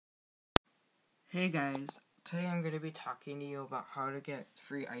Hey guys, today I'm going to be talking to you about how to get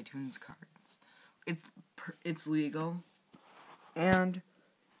free iTunes cards. It's legal, and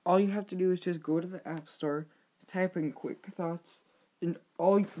all you have to do is just go to the App Store, type in Quick Thoughts, and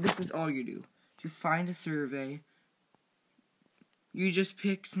this is all you do. You find a survey, you just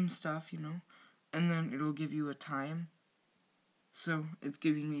pick some stuff, and then it'll give you a time. So it's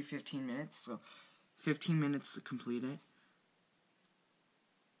giving me 15 minutes, so 15 minutes to complete it.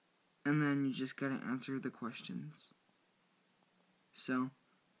 And then you just gotta answer the questions. So,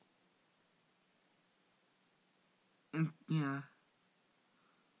 and yeah.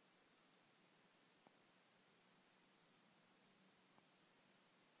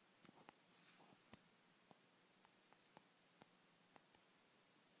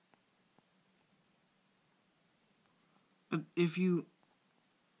 But if you...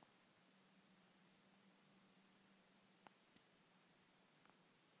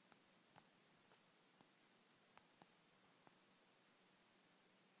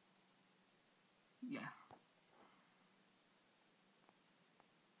 Yeah.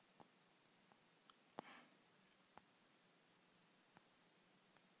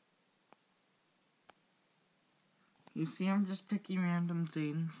 You see, I'm just picking random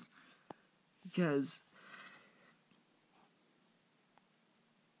things because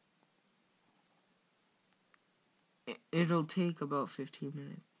it'll take about 15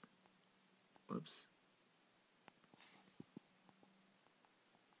 minutes. Whoops.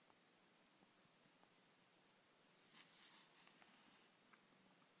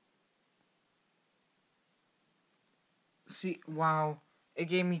 See, wow, it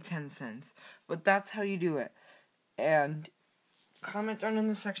gave me 10 cents. But that's how you do it. And comment down in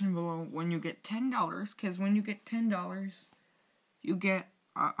the section below when you get $10, because when you get $10, you get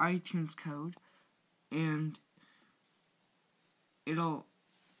an iTunes code, and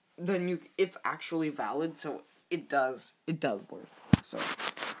it's actually valid, so it does work. So,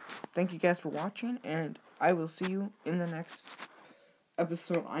 thank you guys for watching, and I will see you in the next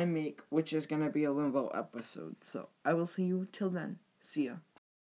episode I make, which is gonna be a limbo episode. So, I will see you till then. See ya.